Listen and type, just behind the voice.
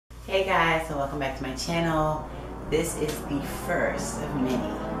Hey guys, and welcome back to my channel. This is the first of many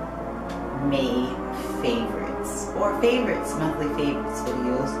May favorites or monthly favorites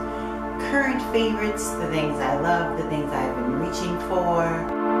videos. Current favorites, the things I love, the things I've been reaching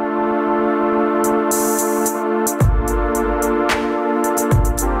for.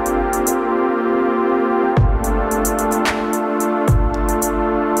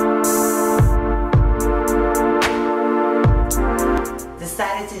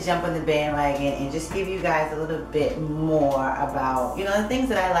 Decided to jump on the bandwagon and just give you guys a little bit more about, the things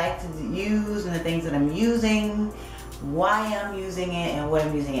that I like to use and the things that I'm using, why I'm using it, and what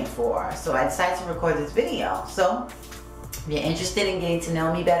I'm using it for. So I decided to record this video. So if you're interested in getting to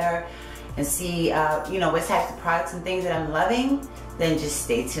know me better and see, what types of products and things that I'm loving, then just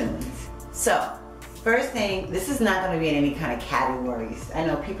stay tuned. So first thing, this is not going to be in any kind of categories. I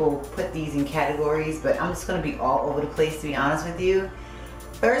know people put these in categories, but I'm just going to be all over the place, to be honest with you.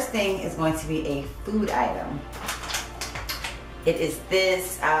 First thing is going to be a food item. It is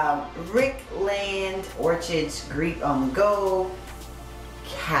this Rickland Orchards Greek on the Go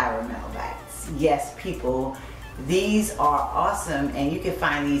caramel bites. Yes, people, these are awesome, and you can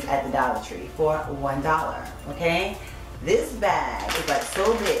find these at the Dollar Tree for $1. Okay, this bag is like so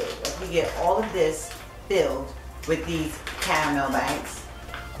big. Like you get all of this filled with these caramel bites.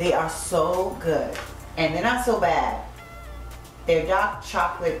 They are so good, and they're not so bad. They're dark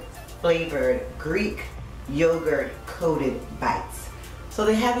chocolate flavored Greek yogurt coated bites. So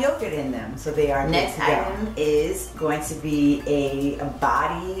they have yogurt in them, so they are. Next item is going to be a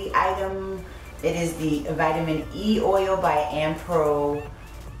body item. It is the vitamin E oil by Ampro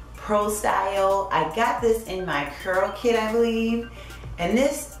Pro Style. I got this in my curl kit, I believe, and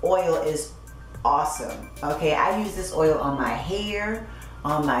this oil is awesome. Okay, I use this oil on my hair,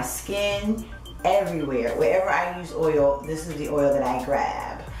 on my skin, everywhere. Wherever I use oil, this is the oil that I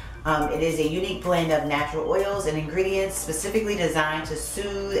grab. It is a unique blend of natural oils and ingredients specifically designed to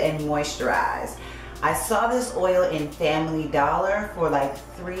soothe and moisturize. I saw this oil in Family Dollar for like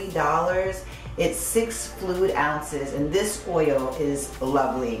 $3. It's 6 fluid ounces, and this oil is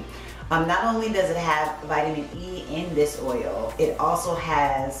lovely. Not only does it have vitamin E in this oil, it also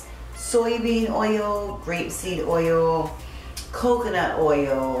has soybean oil, grapeseed oil, coconut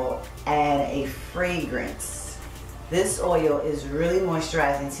oil, and a fragrance. This oil is really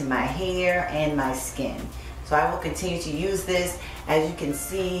moisturizing to my hair and my skin. So I will continue to use this. As you can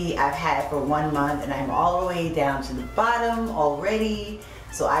see, I've had it for 1 month and I'm all the way down to the bottom already.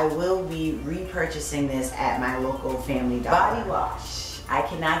 So I will be repurchasing this at my local Family Dollar. Body wash. I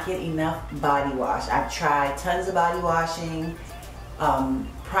cannot get enough body wash. I've tried tons of body washing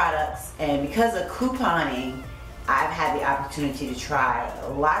products, and because of couponing, I've had the opportunity to try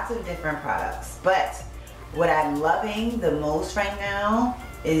lots of different products, but what I'm loving the most right now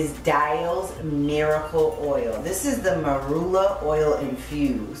is Dial's Miracle Oil. This is the Marula Oil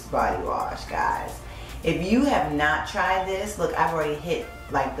Infused Body Wash, guys. If you have not tried this, look, I've already hit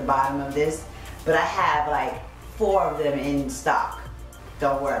like the bottom of this, but I have like 4 of them in stock.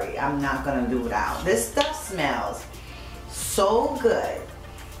 Don't worry, I'm not gonna do without. This stuff smells so good.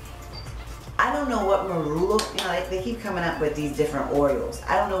 I don't know what marula, like they keep coming up with these different oils.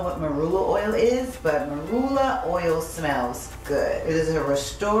 I don't know what marula oil is, but marula oil smells good. It is a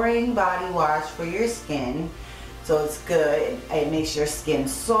restoring body wash for your skin. So it's good. It makes your skin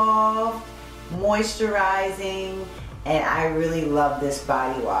soft, moisturizing, and I really love this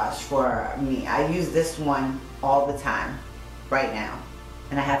body wash for me. I use this one all the time right now,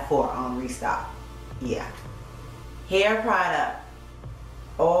 and I have 4 on restock. Yeah. Hair product.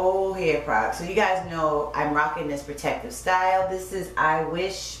 Oh, hair product. So you guys know I'm rocking this protective style. This is I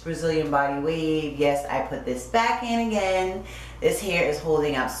Wish Brazilian Body Wave. Yes, I put this back in again. This hair is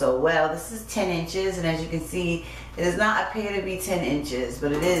holding up so well. This is 10 inches, and as you can see, it does not appear to be 10 inches,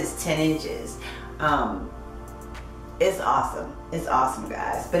 but it is 10 inches. It's awesome. It's awesome,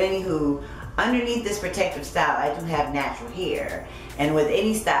 guys. But anywho, underneath this protective style, I do have natural hair. And with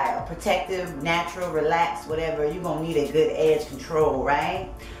any style, protective, natural, relaxed, whatever, you're going to need a good edge control, right?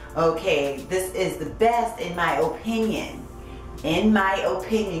 Okay, this is the best in my opinion. In my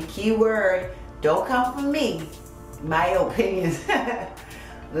opinion, keyword, don't come from me. My opinion.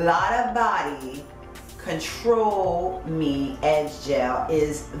 Lot of Body Control Me Edge Gel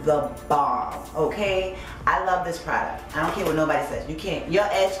is the bomb, okay? I love this product. I don't care what nobody says. You can't, your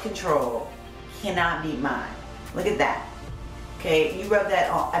edge control cannot beat mine. Look at that. Okay, you rub that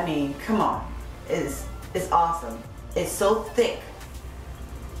on. I mean, come on. It's awesome. It's so thick.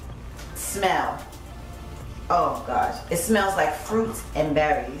 Smell. Oh gosh. It smells like fruits and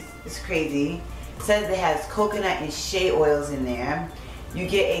berries. It's crazy. It says it has coconut and shea oils in there. You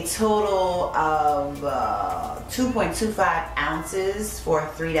get a total of 2.25 ounces for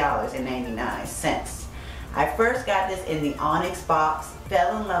 $3.99. I first got this in the Onyx box,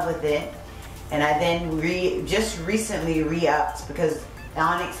 fell in love with it, and I then just recently re-upped because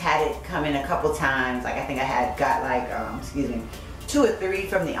Onyx had it come in a couple times. Like I think I had got like, 2 or 3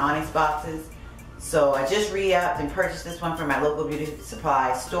 from the Onyx boxes. So I just re-upped and purchased this one from my local beauty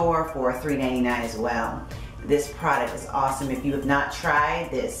supply store for $3.99 as well. This product is awesome. If you have not tried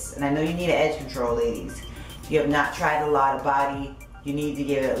this, and I know you need an edge control, ladies. If you have not tried a lot of body, you need to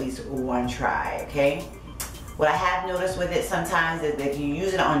give it at least one try, okay? What I have noticed with it sometimes is that if you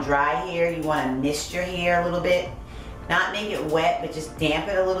use it on dry hair, you want to mist your hair a little bit. Not make it wet, but just damp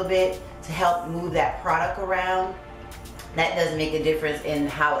it a little bit to help move that product around. That does make a difference in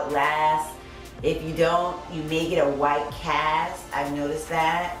how it lasts. If you don't, you may get a white cast. I've noticed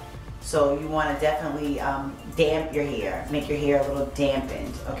that. So you want to definitely damp your hair, make your hair a little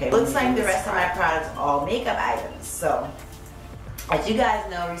dampened. Okay, looks like the rest of my products are all makeup items. So as you guys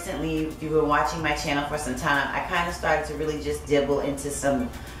know, recently, if you've been watching my channel for some time, I kind of started to really just dibble into some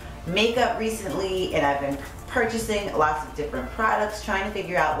makeup recently, and I've been purchasing lots of different products, trying to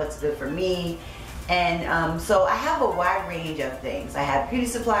figure out what's good for me. And so I have a wide range of things. I have beauty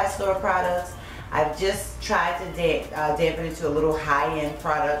supply store products. I've just tried to dampen into a little high-end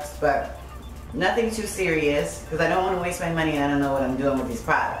products, but nothing too serious because I don't want to waste my money and I don't know what I'm doing with these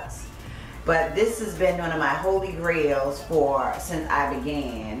products. But this has been one of my holy grails since I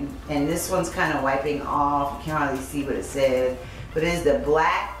began. And this one's kind of wiping off. You can't hardly see what it says. But it is the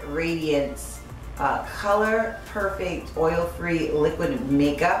Black Radiance Color Perfect Oil-Free Liquid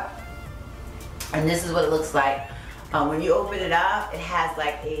Makeup. And this is what it looks like. When you open it up, it has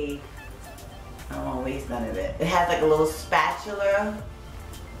like a, I don't want to waste none of it. It has like a little spatula.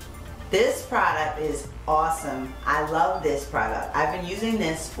 This product is awesome. I love this product. I've been using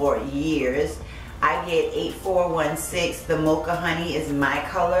this for years. I get 8416. The Mocha Honey is my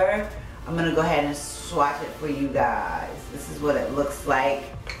color. I'm going to go ahead and swatch it for you guys. This is what it looks like.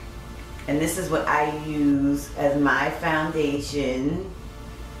 And this is what I use as my foundation.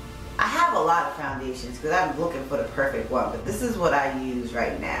 I have a lot of foundations because I'm looking for the perfect one. But this is what I use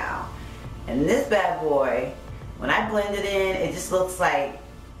right now. And this bad boy, when I blend it in, it just looks like,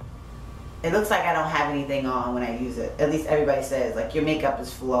 I don't have anything on when I use it. At least everybody says, like, your makeup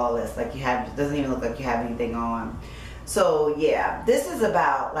is flawless. Like, it doesn't even look like you have anything on. So, yeah, this is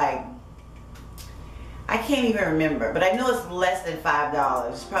about, like, I can't even remember. But I know it's less than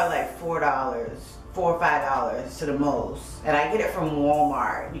 $5. It's probably like $4 or $5 to the most. And I get it from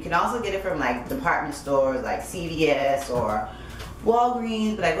Walmart. You can also get it from, like, department stores like CVS or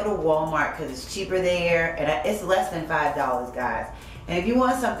Walgreens. But I go to Walmart because it's cheaper there. And it's less than $5, guys. And if you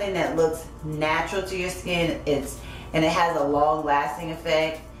want something that looks natural to your skin, and it has a long lasting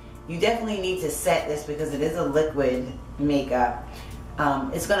effect, you definitely need to set this because it is a liquid makeup.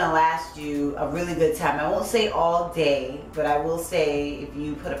 It's going to last you a really good time. I won't say all day, but I will say if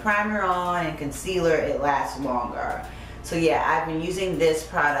you put a primer on and concealer, it lasts longer. So yeah, I've been using this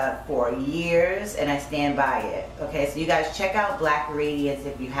product for years and I stand by it. Okay, so you guys check out Black Radiance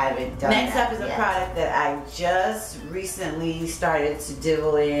if you haven't done that. Next up is a product that I just recently started to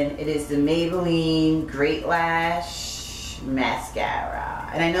dabble in. It is the Maybelline Great Lash Mascara.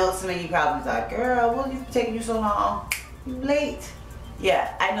 And I know some of you probably like, girl, what is taking you so long? You late.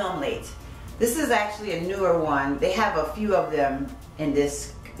 Yeah, I know I'm late. This is actually a newer one. They have a few of them in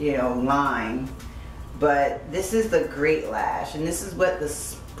this, line. But this is the Great Lash, and this is what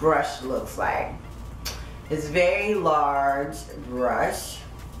this brush looks like. It's a very large brush.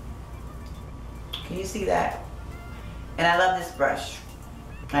 Can you see that? And I love this brush.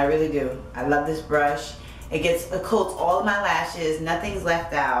 I really do. I love this brush. It coats all of my lashes. Nothing's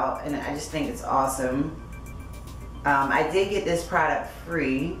left out, and I just think it's awesome. I did get this product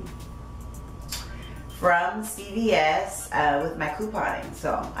free from CVS with my couponing,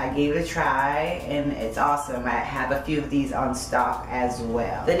 so I gave it a try and it's awesome. I have a few of these on stock as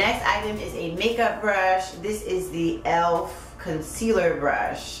well. The next item is a makeup brush. This is the e.l.f. concealer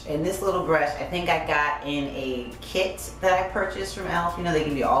brush, and this little brush I think I got in a kit that I purchased from e.l.f. You know, they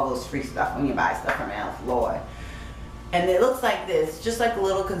give you all those free stuff when you buy stuff from e.l.f. Lord. And it looks like this, just like a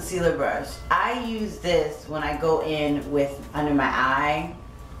little concealer brush. I use this when I go in with under my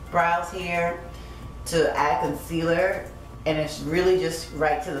eyebrows here to add concealer, and it's really just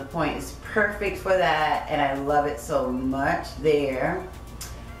right to the point. It's perfect for that, and I love it so much there.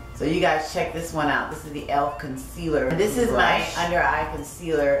 So you guys check this one out. This is the e.l.f. concealer. And this is my under eye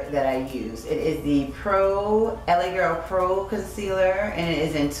concealer that I use. It is the LA Girl Pro concealer, and it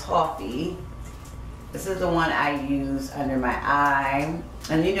is in Toffee. This is the one I use under my eye.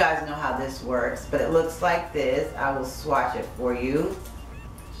 And you guys know how this works, but it looks like this. I will swatch it for you.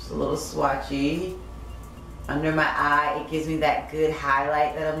 Just a little swatchy. Under my eye, it gives me that good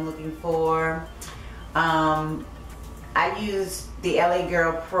highlight that I'm looking for. I use the LA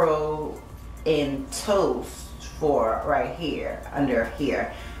Girl Pro in Toast for right here, under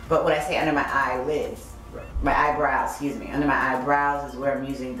here. But when I say under my eyelids, my eyebrows, excuse me, under my eyebrows is where I'm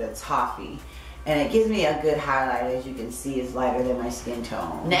using the Toffee. And it gives me a good highlight, as you can see, it's lighter than my skin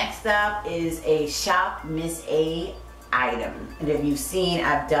tone. Next up is a Shop Miss A item. And if you've seen,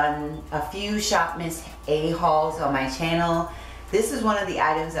 I've done a few Shop Miss A hauls on my channel. This is one of the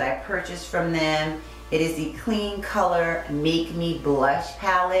items that I purchased from them. It is the Clean Color Make Me Blush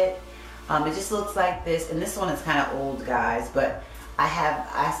palette. It just looks like this, and this one is kind of old, guys, but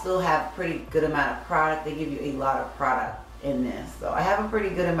I still have pretty good amount of product. They give you a lot of product in this, so I have a pretty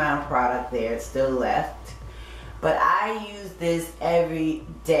good amount of product there. It's still left, but I use this every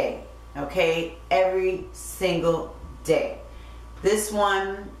day, okay, every single day. This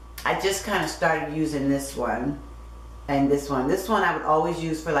one, I just kind of started using this one, and this one I would always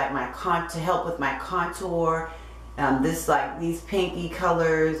use for like my to help with my contour. These pinky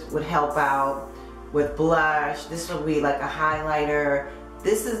colors would help out with blush. This will be like a highlighter.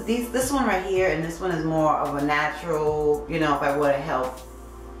 This one right here, and this one is more of a natural, you know, if I want to help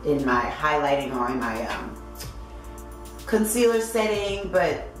in my highlighting or in my concealer setting.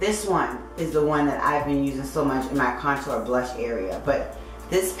 But this one is the one that I've been using so much in my contour blush area. But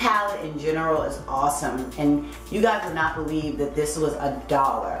this palette in general is awesome, and you guys would not believe that this was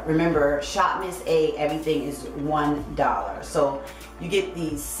 $1. Remember, Shop Miss A, everything is $1. So you get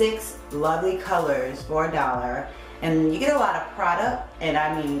these 6 lovely colors for $1. And you get a lot of product, and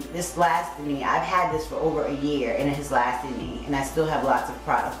I mean, this lasted me. I've had this for over a year, and it has lasted me, and I still have lots of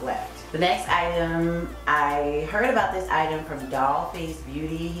product left. The next item, I heard about this item from Dollface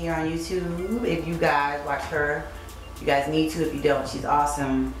Beauty here on YouTube. If you guys watch her, you guys need to. If you don't, she's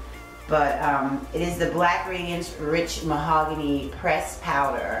awesome. But it is the Black Radiance Rich Mahogany Pressed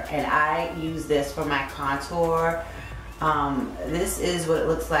Powder, and I use this for my contour. This is what it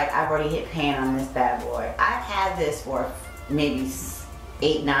looks like. I've already hit pan on this bad boy. I've had this for maybe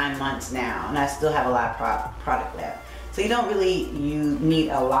 8-9 months now, and I still have a lot of product left. So you don't really need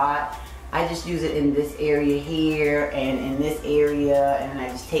a lot. I just use it in this area here and in this area, and then I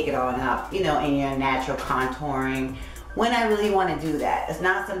just take it on up, you know, in your natural contouring when I really want to do that. It's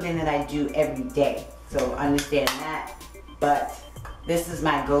not something that I do every day, so understand that, but this is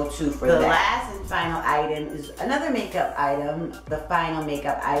my go-to for that. The last and final item is another makeup item, the final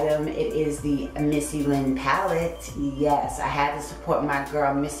makeup item. It is the Missy Lynn palette. Yes, I had to support my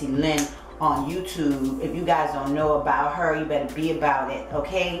girl Missy Lynn on YouTube. If you guys don't know about her, you better be about it,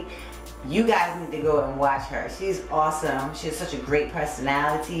 okay? You guys need to go and watch her. She's awesome. She has such a great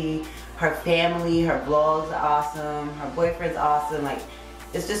personality. Her family, her vlogs are awesome. Her boyfriend's awesome. Like,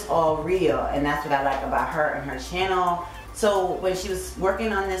 it's just all real, and that's what I like about her and her channel. So when she was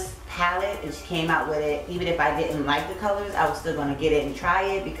working on this palette and she came out with it, even if I didn't like the colors, I was still going to get it and try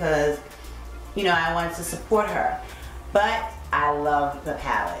it because, you know, I wanted to support her. But I love the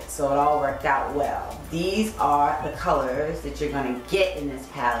palette, so it all worked out well. These are the colors that you're going to get in this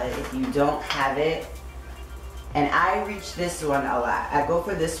palette if you don't have it. And I reach this one a lot. I go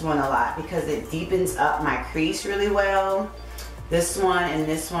for this one a lot because it deepens up my crease really well. This one and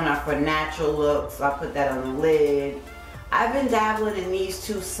this one are for natural looks. I'll put that on the lid. I've been dabbling in these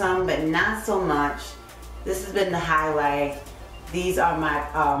two some, but not so much. This has been the highlight. These are my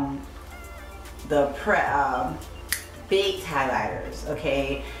baked highlighters,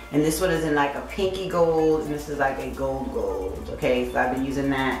 okay? And this one is in like a pinky gold, and this is like a gold, okay? So I've been using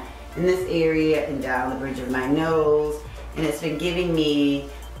that in this area and down the bridge of my nose, and it's been giving me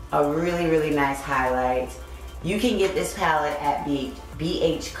a really, really nice highlight. You can get this palette at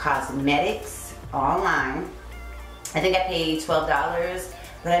BH Cosmetics online. I think I paid $12,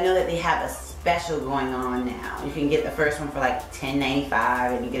 but I know that they have a special going on now. You can get the first one for like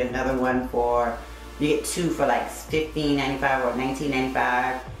 $10.95, and you get another one for, you get two for like $15.95 or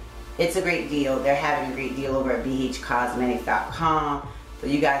 $19.95. It's a great deal. They're having a great deal over at bhcosmetics.com. So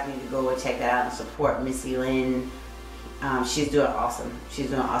you guys need to go and check that out and support Missy Lynn. She's doing awesome. She's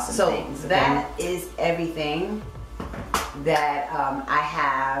doing awesome things. So that is everything that I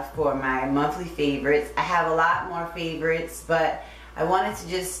have for my monthly favorites. I have a lot more favorites, but I wanted to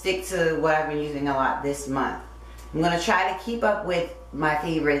just stick to what I've been using a lot this month. I'm going to try to keep up with my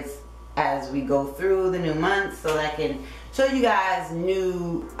favorites as we go through the new month so that I can show you guys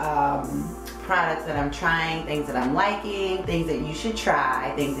new products that I'm trying, things that I'm liking, things that you should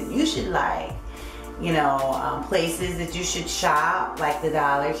try, things that you should like. you know, places that you should shop, like the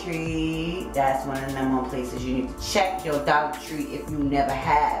Dollar Tree. That's one of the number one places you need to check your Dollar Tree if you never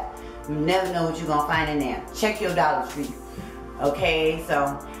have. You never know what you're gonna find in there. Check your Dollar Tree. Okay,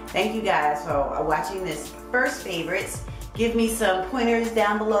 so thank you guys for watching this first favorites. Give me some pointers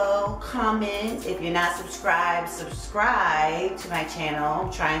down below. Comment. If you're not subscribed, subscribe to my channel.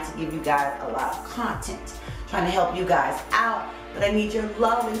 I'm trying to give you guys a lot of content. Trying to help you guys out. But I need your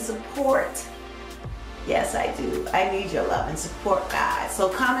love and support. Yes, I do. I need your love and support, guys. So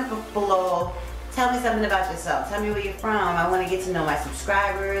comment below. Tell me something about yourself. Tell me where you're from. I want to get to know my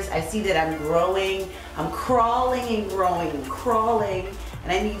subscribers. I see that I'm growing. I'm crawling and growing and crawling.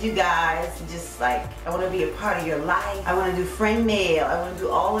 And I need you guys to just like, I want to be a part of your life. I want to do friend mail. I want to do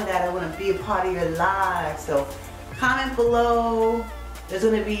all of that. I want to be a part of your life. So comment below. There's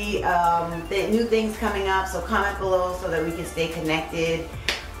going to be new things coming up. So comment below so that we can stay connected.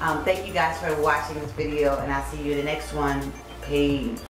 Thank you guys for watching this video. And I'll see you in the next one. Peace.